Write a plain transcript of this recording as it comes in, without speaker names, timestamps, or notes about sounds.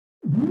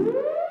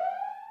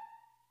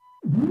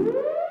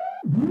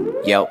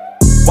Yo,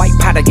 white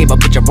powder gave a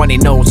bitch a runny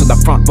nose on the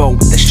front row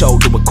with the show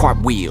doing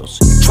cartwheels.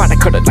 Try to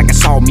cut it like a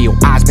sawmill,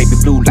 eyes baby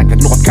blue like the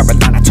North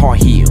Carolina Tar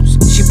Heels.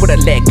 She put her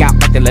leg out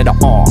like the letter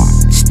R,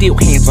 still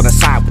hands on the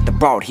side with the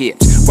broad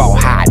hips, raw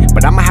hide.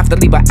 But I'ma have to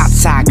leave her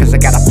outside cause I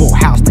got a full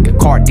house like a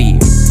car deal.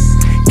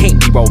 Can't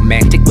be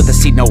romantic with a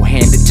C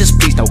no-handed, just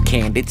please no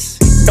candids.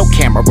 No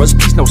cameras,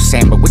 please no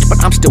sandwich,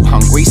 but I'm still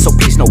hungry, so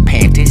please no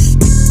panties.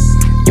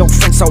 Your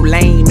friend so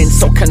lame and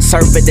so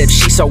conservative,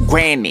 she so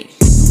granny.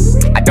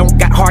 I don't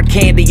got hard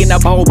candy in a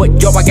bowl, but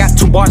yo, I got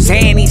 2 bars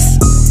Annie's.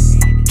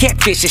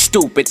 Catfish is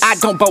stupid, I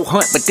don't bow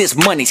hunt, but this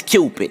money's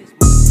Cupid.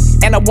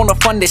 And I wanna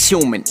fund this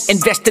human,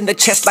 invest in the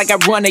chest like I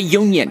run a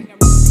union.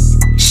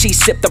 She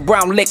sipped the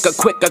brown liquor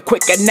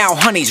quicker, now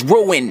honey's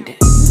ruined.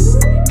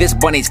 This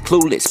bunny's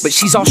clueless, but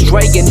she's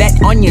Australian, that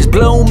onion's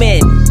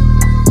blooming.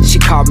 She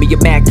called me a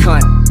mad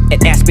cunt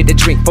and asked me to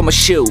drink from a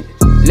shoe.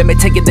 Let me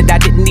tell you that I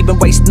didn't even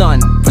waste none.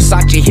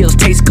 Versace heels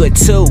taste good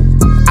too.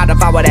 I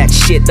devour that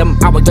shit, them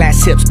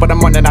hourglass hips, but I'm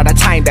running out of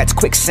time, that's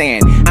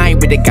quicksand. I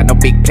ain't really got no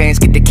big plans,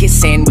 get the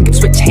kiss in, we can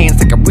switch hands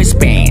like a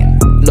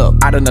wristband. Look,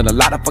 I done a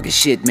lot of fucking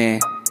shit, man.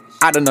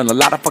 I done a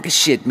lot of fucking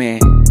shit, man.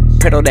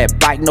 Pedal that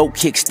bike, no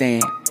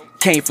kickstand.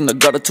 Came from the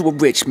gutter to a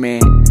rich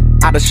man.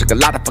 I done shook a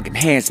lot of fucking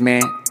hands,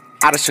 man.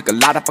 I done shook a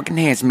lot of fucking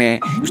hands,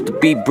 man. Used to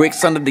be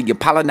bricks under the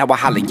Impala, now I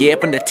holler, yeah,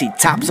 from the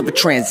T-tops of a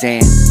Trans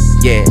Am.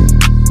 Yeah.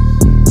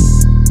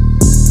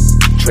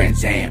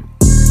 Trans Am.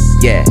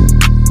 Yeah.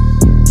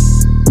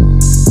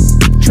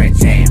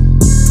 Trans Am.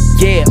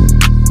 Yeah.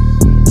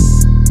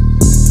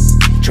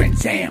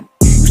 Trans Am.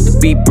 Used to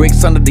be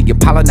bricks under the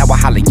Impala, now I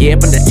holler, yeah,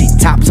 from the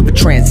T-tops of a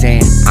Trans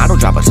Am. I don't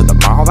drive her to the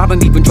mall, I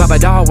don't even drive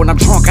at all. When I'm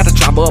drunk, I just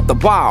drive her up the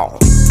wall.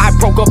 I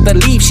broke up the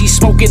leaf, she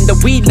smoking the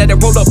weed, let her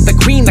roll up the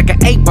green like an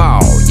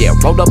 8-ball. Yeah,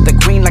 roll up the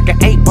green like an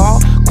 8-ball.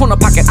 Corner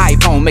pocket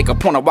iPhone, make a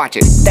point to watch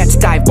it. That's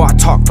dive bar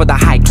talk for the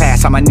high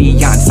class. I'm a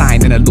neon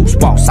sign in a loose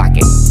wall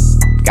socket.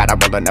 Gotta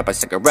rollin' up a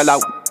cigarillo,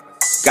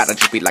 gotta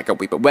droopy like a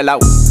weeping willow.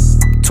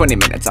 20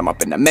 minutes, I'm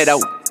up in the middle.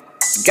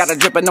 Gotta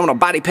drippin' on a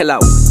body pillow.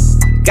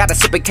 Gotta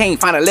sip it,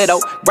 can't find a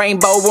little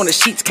rainbow on the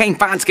sheets, can't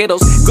find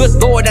Skittles. Good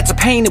lord, that's a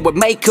painted with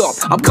makeup.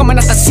 I'm coming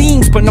out the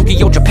seams,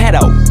 Pinocchio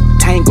Geppetto.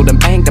 Tangled and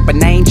banged up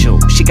an angel.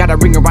 She got a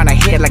ring around her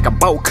head like a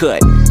bow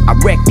cut. I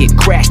wrecked it,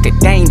 crashed it,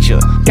 danger.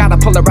 Gotta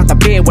pull her out the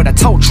bed with a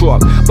tow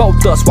truck.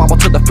 Both us wobble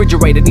to the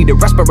refrigerator, need a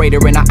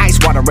respirator and a ice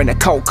water in a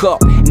cold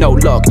cup. No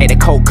luck, ate a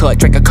cold cut,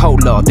 drank a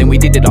cola, then we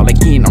did it all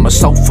again on the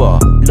sofa.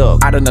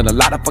 Look, I done a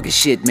lot of fucking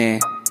shit, man.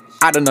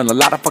 I done a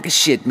lot of fucking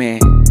shit, man.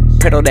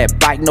 Pedal that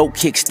bike, no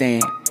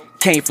kickstand.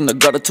 Came from the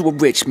gutter to a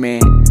rich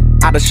man.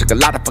 I done shook a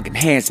lot of fucking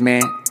hands,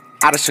 man.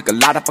 I done shook a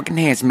lot of fucking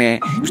hands,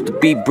 man. Used to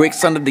be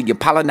bricks under the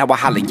Impala, now I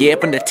holler, yeah,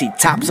 from the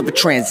T-tops of a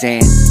Trans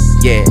Am.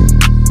 Yeah.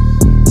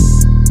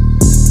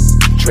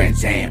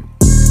 Trans Am.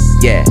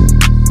 Yeah.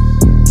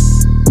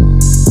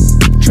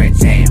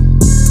 Trans Am.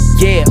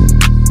 Yeah.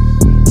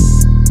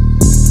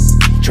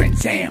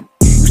 Trans Am.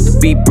 Used to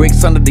be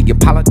bricks under the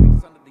Impala.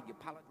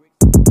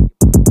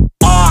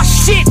 Aw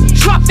shit,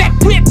 drop that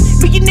whip.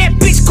 Me and that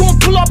bitch gon'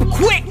 pull up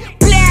quick.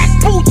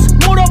 Black boots,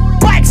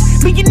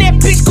 motorbikes. Me and that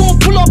bitch gon'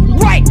 pull up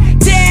right.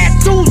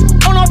 Tattoos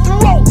on our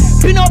throat.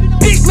 Pin up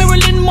bitch,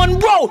 Marilyn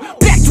Monroe.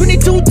 Back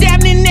 22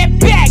 down in that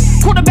bag.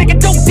 Quarterback a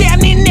dope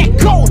down in that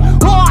coat.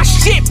 Aw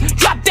shit,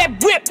 drop that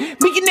whip.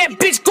 Me and that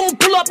bitch gon'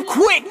 pull up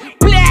quick.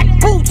 Black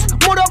boots,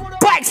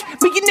 motorbikes.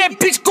 Me and that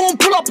bitch gon'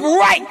 pull up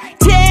right.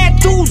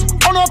 Tattoos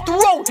on our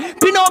throat.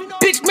 Pin up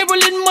bitch,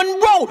 Marilyn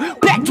Monroe.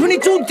 Back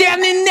 22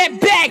 down in that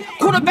bag.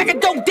 Quarterback a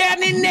dope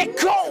down in that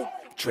coat.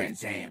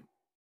 Trans Am.